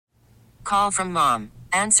call from mom.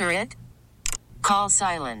 Answer it. Call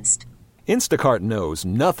silenced. Instacart knows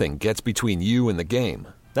nothing gets between you and the game.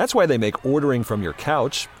 That's why they make ordering from your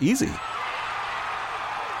couch easy.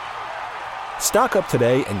 Stock up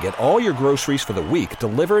today and get all your groceries for the week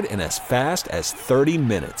delivered in as fast as 30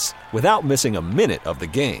 minutes without missing a minute of the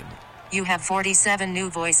game. You have 47 new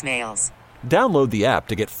voicemails. Download the app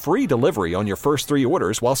to get free delivery on your first 3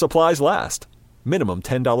 orders while supplies last. Minimum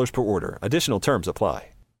 $10 per order. Additional terms apply.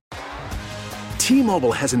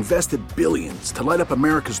 T-Mobile has invested billions to light up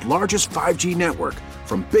America's largest 5G network,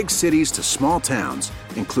 from big cities to small towns,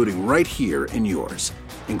 including right here in yours.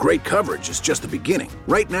 And great coverage is just the beginning.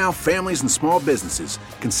 Right now, families and small businesses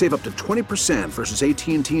can save up to 20% versus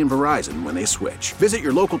AT&T and Verizon when they switch. Visit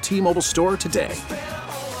your local T-Mobile store today.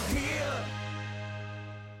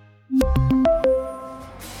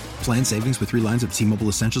 Plan savings with 3 lines of T-Mobile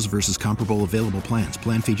Essentials versus comparable available plans.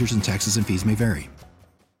 Plan features and taxes and fees may vary.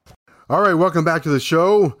 All right, welcome back to the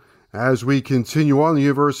show. As we continue on, the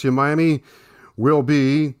University of Miami will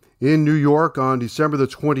be in New York on December the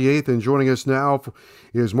 28th. And joining us now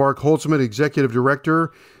is Mark Holtzman, Executive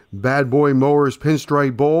Director, Bad Boy Mowers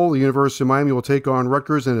Pinstripe Bowl. The University of Miami will take on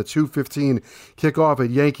Rutgers in a 2:15 kickoff at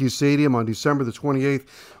Yankee Stadium on December the 28th.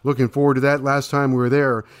 Looking forward to that. Last time we were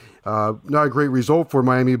there, not a great result for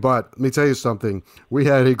Miami, but let me tell you something. We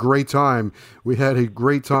had a great time. We had a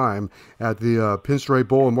great time at the Pinstripe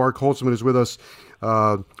Bowl, and Mark Holtzman is with us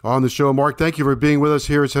on the show. Mark, thank you for being with us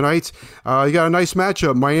here tonight. You got a nice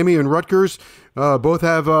matchup. Miami and Rutgers both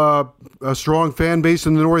have a strong fan base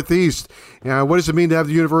in the Northeast. What does it mean to have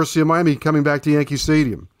the University of Miami coming back to Yankee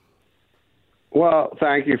Stadium? Well,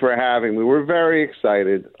 thank you for having me. We're very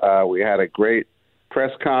excited. We had a great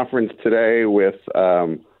press conference today with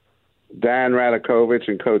Dan Radakovich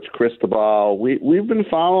and Coach Cristobal. We've been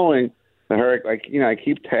following the Hurricane. I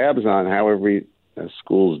keep tabs on how every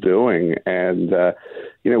school's doing, and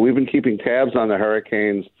we've been keeping tabs on the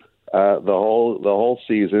Hurricanes the whole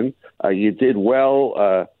season. You did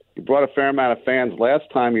well. You brought a fair amount of fans last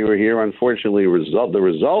time you were here. Unfortunately, the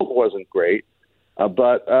result wasn't great,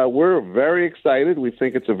 but we're very excited. We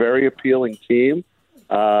think it's a very appealing team.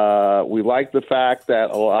 We like the fact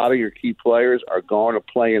that a lot of your key players are going to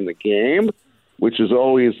play in the game, which is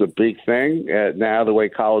always a big thing now the way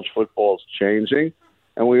college football is changing.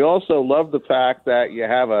 And we also love the fact that you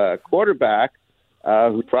have a quarterback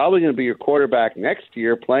who's probably going to be your quarterback next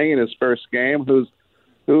year, playing in his first game, who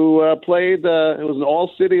played, who was an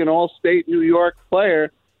all-city and all-state New York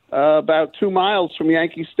player about 2 miles from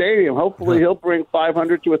Yankee Stadium. Hopefully he'll bring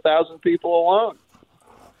 500 to 1,000 people along.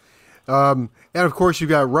 And, of course, you've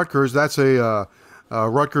got Rutgers. That's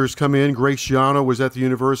Rutgers come in. Greg Schiano was at the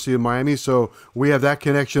University of Miami, so we have that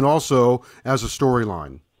connection also as a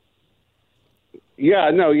storyline.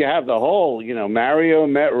 Yeah, no, you have the whole, Mario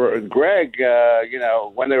met Greg,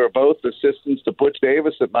 when they were both assistants to Butch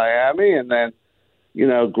Davis at Miami, and then,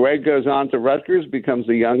 Greg goes on to Rutgers, becomes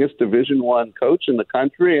the youngest Division I coach in the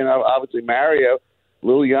country, and obviously Mario, a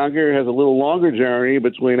little younger, has a little longer journey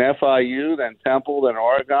between FIU, then Temple, then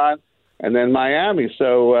Oregon, and then Miami.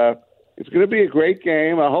 So it's going to be a great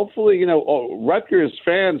game. Hopefully, Rutgers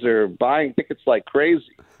fans are buying tickets like crazy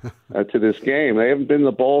to this game. They haven't been in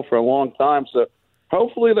the bowl for a long time, so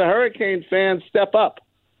hopefully the Hurricane fans step up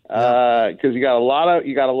because you got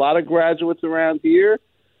a lot of graduates around here,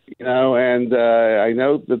 and I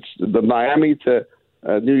know that the Miami to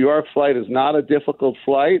New York flight is not a difficult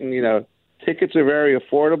flight, and tickets are very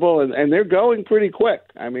affordable, and they're going pretty quick.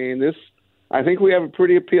 I mean, I think we have a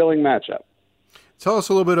pretty appealing matchup. Tell us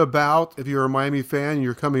a little bit about, if you're a Miami fan,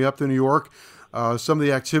 you're coming up to New York, some of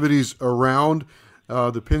the activities around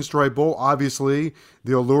the Pinstripe Bowl. Obviously,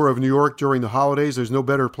 the allure of New York during the holidays. There's no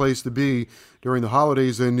better place to be during the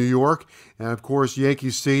holidays than New York. And, of course, Yankee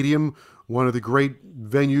Stadium, one of the great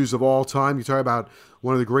venues of all time. You talk about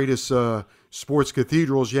one of the greatest sports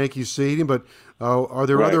cathedrals, Yankee Stadium. But are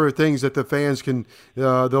there other things that the fans can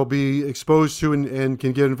they'll be exposed to and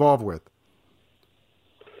can get involved with?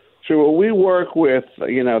 Sure. Well, we work with, there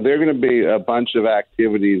are going to be a bunch of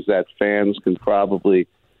activities that fans can probably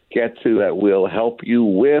get to that will help you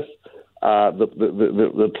with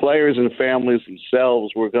the players and families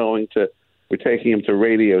themselves. We're taking them to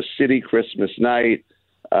Radio City Christmas night.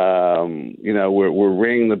 We're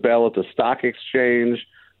ringing the bell at the Stock Exchange,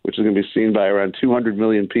 which is going to be seen by around 200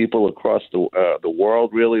 million people across the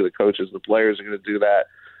world. Really, the coaches and the players are going to do that.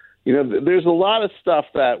 There's a lot of stuff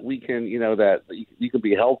that we can, that you can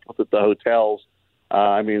be helped with at the hotels.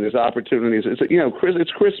 There's opportunities.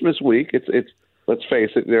 It's Christmas week. It's let's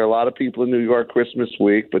face it, there are a lot of people in New York Christmas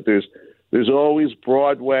week, but there's always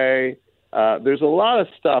Broadway. There's a lot of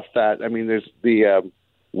stuff there's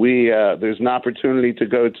There's an opportunity to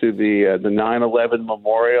go to the 9/11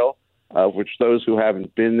 memorial, which those who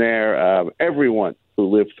haven't been there, everyone who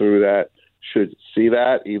lived through that should see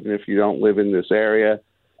that, even if you don't live in this area.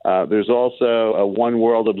 There's also a One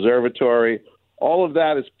World Observatory. All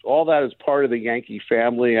that is part of the Yankee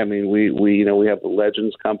family. I mean, we have the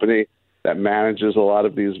Legends Company that manages a lot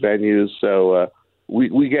of these venues, so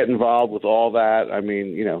we get involved with all that. I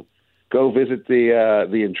mean, go visit the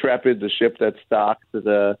Intrepid, the ship that docked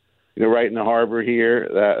right in the harbor here.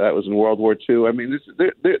 That was in World War II. I mean,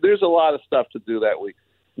 there's a lot of stuff to do that week.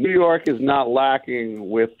 New York is not lacking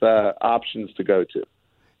with options to go to.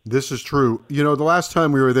 This is true. The last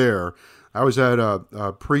time we were there, I was at a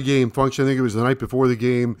pregame function. I think it was the night before the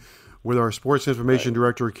game with our sports information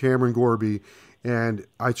director, Cameron Gorby. And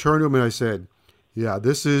I turned to him and I said, yeah,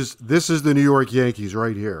 this is the New York Yankees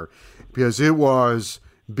right here, because it was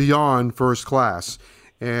beyond first class.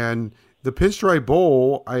 And the Pinstripe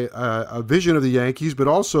Bowl, a vision of the Yankees, but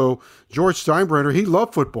also George Steinbrenner, he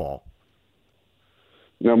loved football.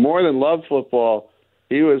 More than loved football,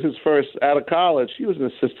 he was his first out of college. He was an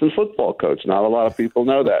assistant football coach. Not a lot of people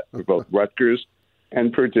know that for both Rutgers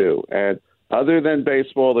and Purdue. And other than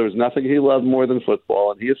baseball, there was nothing he loved more than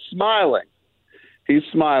football. And he is smiling. He's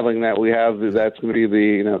smiling that that's going to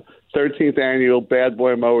be the 13th annual Bad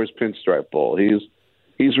Boy Mowers Pinstripe Bowl.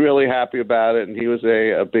 He's really happy about it, and he was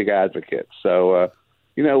a big advocate. So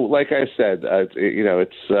like I said,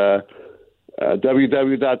 it's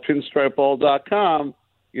www.pinstripebowl.com.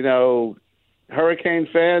 Hurricane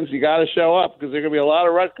fans, you got to show up because there are going to be a lot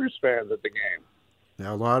of Rutgers fans at the game.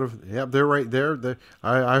 Yeah, they're right there.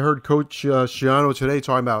 I heard Coach Schiano today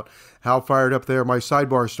talking about how fired up they are. My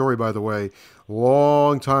sidebar story, by the way,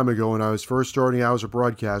 long time ago when I was first starting out as a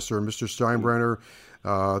broadcaster, Mr. Steinbrenner,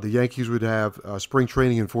 the Yankees would have spring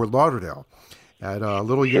training in Fort Lauderdale at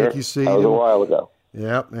Little Yankee Stadium. That was a while ago.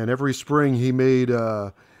 Yeah, and every spring he made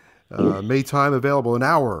time available, an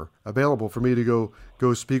hour available for me to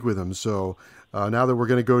go speak with him. So now that we're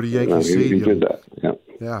going to go to Yankee Stadium, he did that.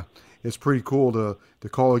 Yeah, it's pretty cool to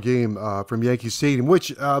call a game from Yankee Stadium.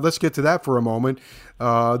 Which let's get to that for a moment.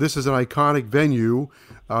 This is an iconic venue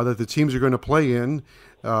that the teams are going to play in.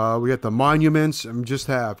 We got the monuments, and just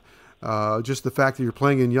the fact that you're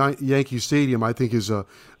playing in Yankee Stadium, I think, is a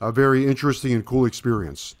very interesting and cool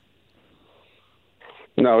experience.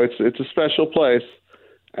 No, it's a special place.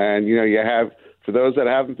 And, you have, for those that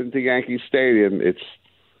haven't been to Yankee Stadium, it's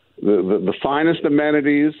the finest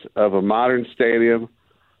amenities of a modern stadium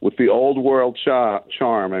with the old world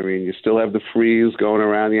charm. I mean, you still have the frieze going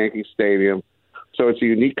around Yankee Stadium. So it's a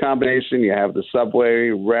unique combination. You have the subway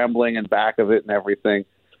rambling in back of it and everything.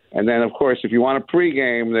 And then, of course, if you want a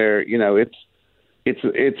pregame there, it's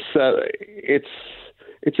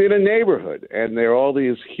in a neighborhood. And there are all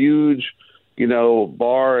these huge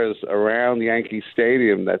bars around Yankee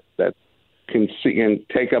Stadium that can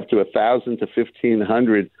take up to 1,000 to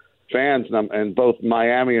 1,500 fans, and both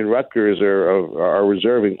Miami and Rutgers are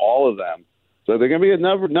reserving all of them. So there are going to be a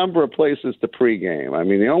number of places to pregame. I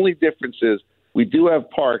mean, the only difference is we do have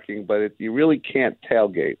parking, but you really can't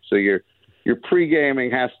tailgate. So your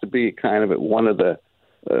pregaming has to be kind of at one of the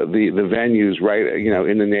venues right,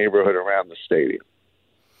 in the neighborhood around the stadium.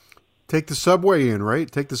 Take the subway in,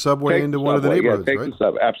 right? Take the subway into one of the neighborhoods, right? The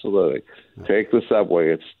subway, absolutely. Yeah. Take the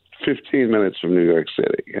subway. It's 15 minutes from New York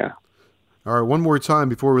City, yeah. All right, one more time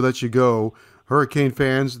before we let you go. Hurricane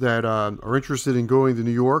fans that are interested in going to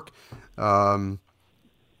New York, how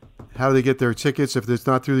do they get their tickets if it's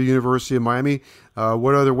not through the University of Miami?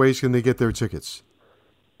 What other ways can they get their tickets?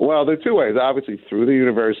 Well, there are two ways. Obviously, through the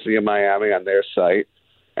University of Miami on their site,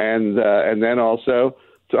 and then also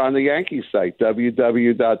on the Yankees site,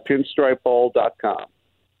 www.pinstripebowl.com.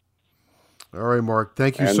 All right, Mark.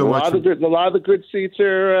 Thank you so much. A lot of the good seats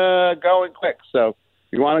are going quick. So if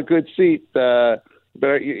you want a good seat, but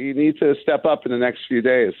you need to step up in the next few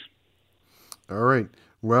days. All right.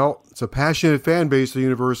 Well, it's a passionate fan base at the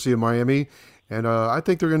University of Miami, and I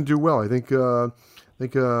think they're going to do well. I think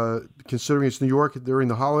considering it's New York during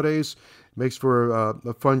the holidays, it makes for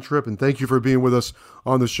a fun trip. And thank you for being with us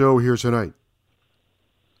on the show here tonight.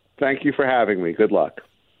 Thank you for having me. Good luck.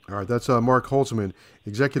 All right, that's Mark Holtzman,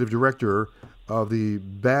 Executive Director of the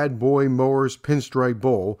Bad Boy Mowers Pinstripe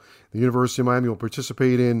Bowl. The University of Miami will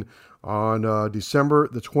participate in on December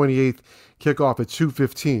the 28th, kickoff at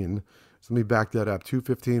 2:15. So let me back that up.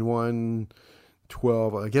 2:15, 1,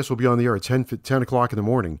 12. I guess we'll be on the air at 10 o'clock in the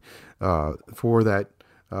morning for that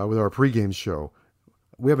with our pregame show.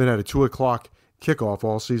 We haven't had a 2 o'clock kickoff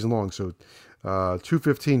all season long, so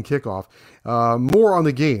 2:15 kickoff. More on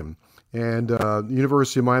the game. And the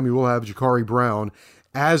University of Miami will have Jaccuri Brown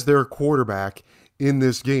as their quarterback in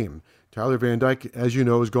this game. Tyler Van Dyke, as you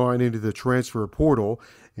know, has gone into the transfer portal,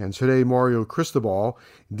 and today Mario Cristobal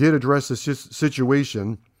did address the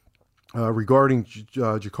situation regarding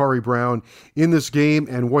Jaccuri Brown in this game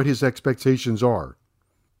and what his expectations are.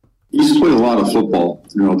 He's played a lot of football,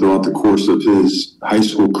 throughout the course of his high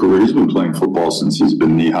school career. He's been playing football since he's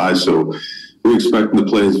been knee-high, so we expect him to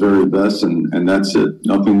play his very best, and that's it.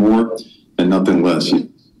 Nothing more and nothing less. He's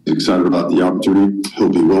excited about the opportunity. He'll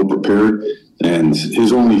be well prepared, and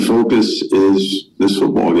his only focus is this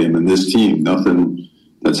football game and this team. Nothing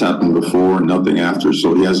that's happened before, nothing after.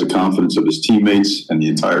 So he has the confidence of his teammates and the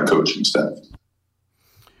entire coaching staff.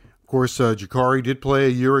 Of course, Jaccuri did play a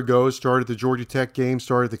year ago, started the Georgia Tech game,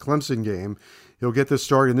 started the Clemson game. He'll get the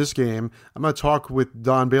start in this game. I'm going to talk with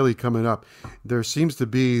Don Bailey coming up. There seems to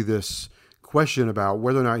be this question about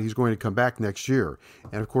whether or not he's going to come back next year.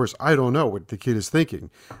 And, of course, I don't know what the kid is thinking.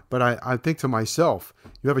 But I think to myself,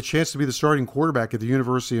 you have a chance to be the starting quarterback at the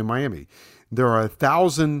University of Miami. There are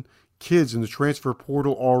 1,000 kids in the transfer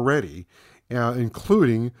portal already,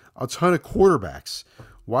 including a ton of quarterbacks.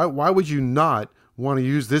 Why would you not want to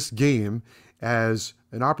use this game as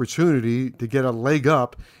an opportunity to get a leg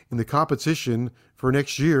up in the competition for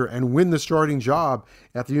next year and win the starting job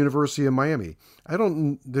at the University of Miami?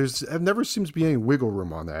 There never seems to be any wiggle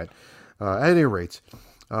room on that. At any rate,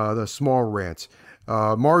 the small rant.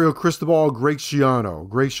 Mario Cristobal, Greg Schiano.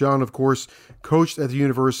 Greg Schiano, of course, coached at the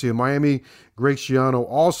University of Miami. Greg Schiano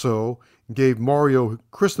also gave Mario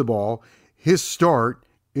Cristobal his start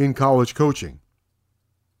in college coaching.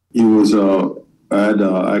 He was I had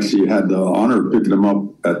actually had the honor of picking him up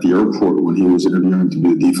at the airport when he was interviewing to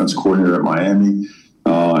be the defense coordinator at Miami.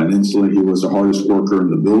 And instantly he was the hardest worker in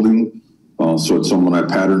the building. So it's someone I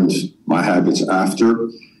patterned my habits after.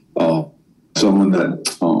 Someone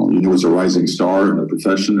that was a rising star in the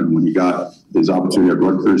profession. And when he got his opportunity at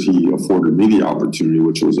Rutgers, he afforded me the opportunity,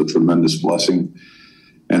 which was a tremendous blessing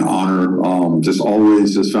and honor. Just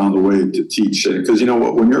always just found a way to teach. Because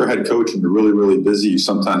when you're a head coach and you're really, really busy, you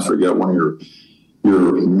sometimes forget one of your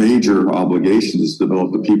major obligations is to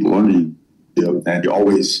develop the people under you, and you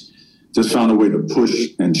always just found a way to push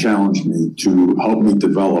and challenge me to help me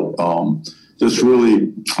develop. Just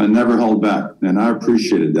really, I never held back, and I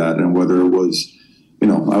appreciated that. And whether it was,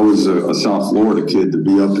 I was a South Florida kid, to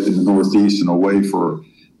be up in the Northeast and away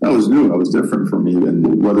that was new, that was different for me.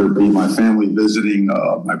 And whether it be my family visiting,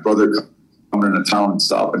 my brother coming into town and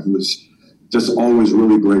stopping, he was just always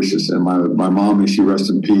really gracious. And my mom, may she rest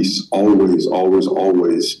in peace, always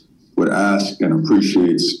would ask and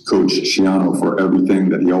appreciates Coach Schiano for everything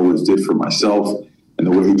that he always did for myself and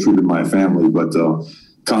the way he treated my family. But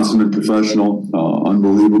consummate professional,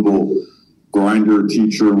 unbelievable grinder,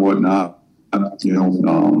 teacher, and whatnot. I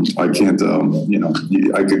can't,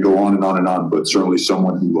 I could go on and on and on, but certainly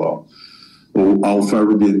someone who I'll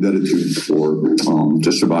forever be indebted to for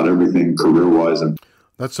just about everything career-wise.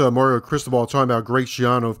 That's Mario Cristobal talking about Greg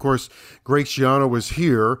Schiano. Of course, Greg Schiano was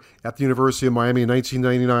here at the University of Miami in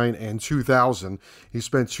 1999 and 2000. He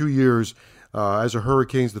spent 2 years as a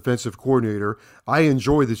Hurricanes defensive coordinator. I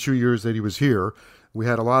enjoyed the 2 years that he was here. We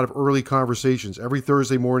had a lot of early conversations every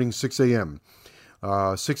Thursday morning, 6 a.m.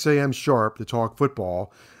 6 a.m. sharp to talk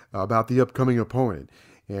football about the upcoming opponent.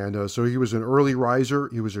 And so he was an early riser.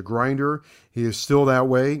 He was a grinder. He is still that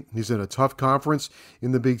way. He's in a tough conference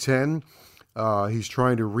in the Big Ten. He's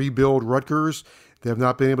trying to rebuild Rutgers. They have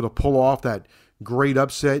not been able to pull off that great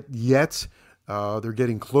upset yet. They're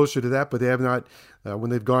getting closer to that, but they have not. When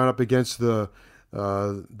they've gone up against the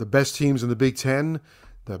best teams in the Big Ten,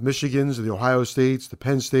 the Michigans, the Ohio States, the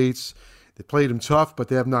Penn States, they played them tough, but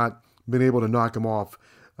they have not been able to knock them off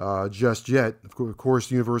just yet. Of course,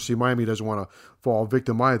 the University of Miami doesn't want to fall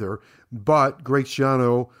victim either. But Greg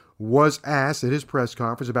Schiano was asked at his press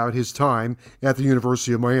conference about his time at the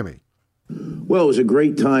University of Miami. Well, it was a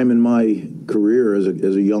great time in my career as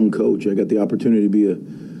a young coach. I got the opportunity to be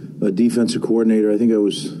a defensive coordinator. I think I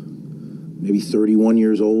was maybe 31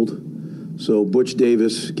 years old. So Butch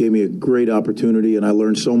Davis gave me a great opportunity, and I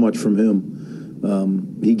learned so much from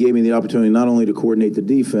him. He gave me the opportunity not only to coordinate the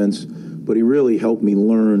defense, but he really helped me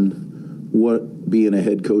learn what being a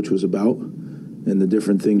head coach was about and the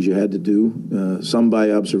different things you had to do, some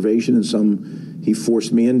by observation and some he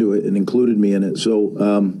forced me into it and included me in it. So,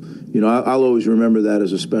 I'll always remember that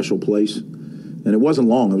as a special place. And it wasn't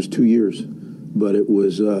long; it was 2 years, but it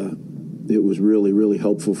was really, really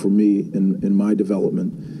helpful for me in my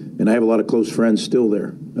development. And I have a lot of close friends still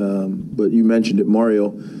there. But you mentioned it,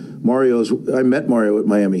 Mario. I met Mario at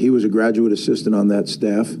Miami. He was a graduate assistant on that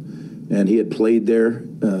staff, and he had played there.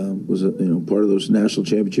 Was part of those national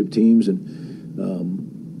championship teams, and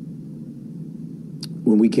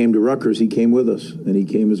when we came to Rutgers, he came with us, and he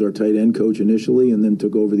came as our tight end coach initially, and then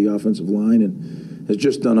took over the offensive line, and has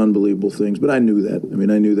just done unbelievable things. But I knew that. I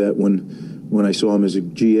mean, I knew that when I saw him as a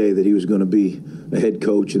GA that he was going to be a head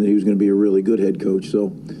coach and that he was going to be a really good head coach.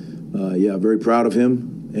 So, yeah, very proud of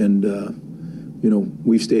him, and you know,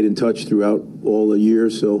 we've stayed in touch throughout all the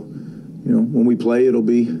years. So, you know, when we play, it'll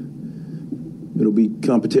be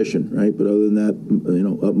competition, right? But other than that, you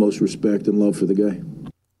know, utmost respect and love for the guy.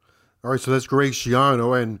 All right, so that's Greg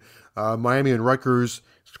Schiano, and Miami and Rutgers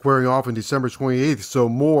squaring off on December 28th. So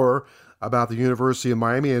more about the University of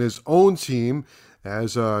Miami and his own team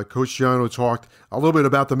as Coach Schiano talked a little bit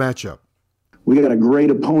about the matchup. We got a great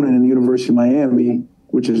opponent in the University of Miami,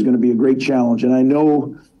 which is going to be a great challenge. And I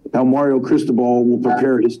know how Mario Cristobal will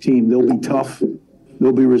prepare his team. They'll be tough.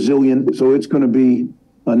 They'll be resilient. So it's going to be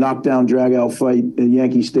a knockdown, drag-out fight at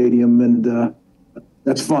Yankee Stadium, and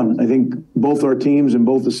that's fun. I think both our teams and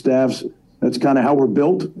both the staffs, that's kind of how we're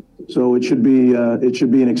built. So it should be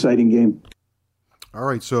an exciting game. All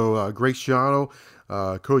right, so Greg Schiano,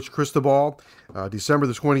 Coach Cristobal, December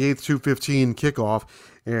the 28th, 2:15 kickoff,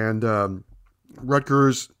 and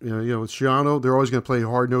Rutgers, you know, with Schiano, they're always going to play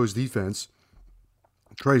hard-nosed defense,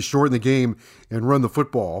 try to shorten the game and run the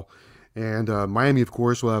football. And Miami, of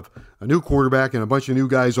course, will have a new quarterback and a bunch of new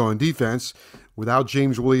guys on defense without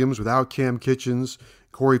James Williams, without Cam Kitchens,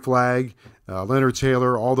 Corey Flagg, Leonard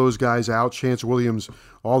Taylor, all those guys out, Chance Williams,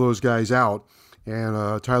 all those guys out,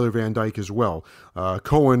 and Tyler Van Dyke as well.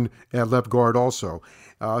 Cohen at left guard also.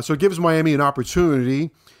 So it gives Miami an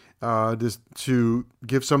opportunity to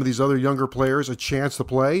give some of these other younger players a chance to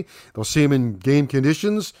play. They'll see them in game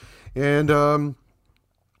conditions, and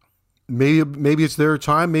maybe it's their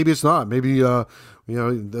time, maybe it's not. Maybe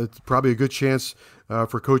that's probably a good chance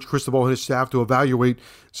for Coach Cristobal and his staff to evaluate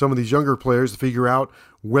some of these younger players to figure out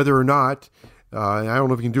whether or not. I don't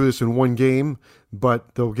know if you can do this in one game,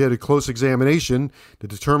 but they'll get a close examination to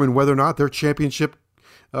determine whether or not they're championship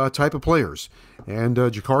type of players. And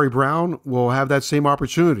Jaccuri Brown will have that same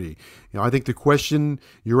opportunity. You know, I think the question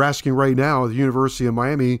you're asking right now at the University of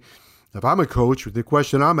Miami, if I'm a coach, the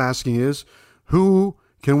question I'm asking is, who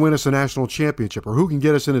can win us a national championship, or who can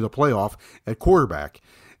get us into the playoff at quarterback?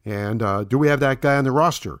 And do we have that guy on the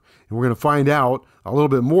roster? And we're going to find out a little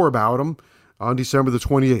bit more about him on December the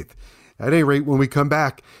 28th. At any rate, when we come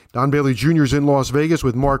back, Don Bailey Jr. is in Las Vegas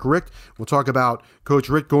with Mark Richt. We'll talk about Coach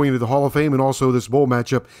Richt going into the Hall of Fame and also this bowl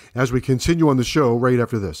matchup as we continue on the show right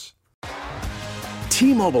after this.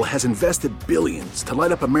 T-Mobile has invested billions to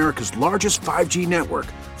light up America's largest 5G network,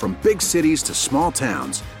 from big cities to small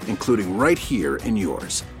towns, including right here in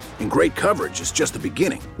yours. And great coverage is just the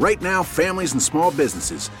beginning. Right now, families and small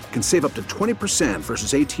businesses can save up to 20%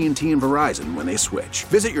 versus AT&T and Verizon when they switch.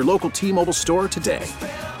 Visit your local T-Mobile store today.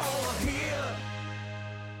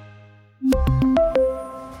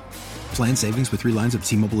 Plan savings with 3 lines of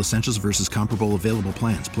T-Mobile Essentials versus comparable available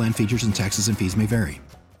plans. Plan features and taxes and fees may vary.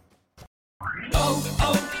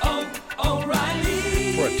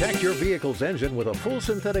 Protect your vehicle's engine with a full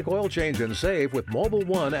synthetic oil change and save with Mobil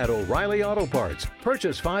 1 at O'Reilly Auto Parts.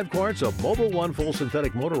 Purchase 5 quarts of Mobil 1 full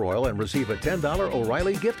synthetic motor oil and receive a $10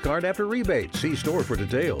 O'Reilly gift card after rebate. See store for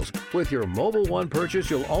details. With your Mobil 1 purchase,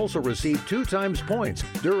 you'll also receive 2 times points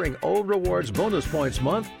during O Rewards Bonus Points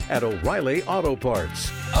Month at O'Reilly Auto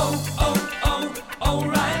Parts.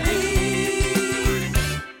 O'Reilly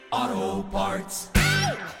Auto Parts.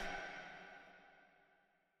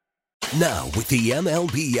 Now, with the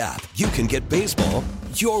MLB app, you can get baseball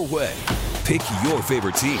your way. Pick your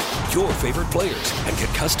favorite team, your favorite players, and get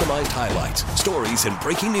customized highlights, stories, and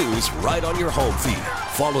breaking news right on your home feed.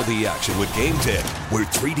 Follow the action with Game 10, where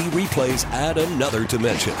 3D replays add another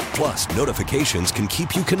dimension. Plus, notifications can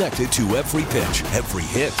keep you connected to every pitch, every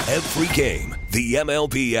hit, every game. The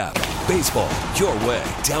MLB app. Baseball your way.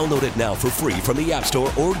 Download it now for free from the App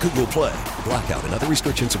Store or Google Play. Blackout and other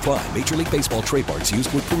restrictions apply. Major League Baseball trademarks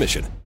used with permission.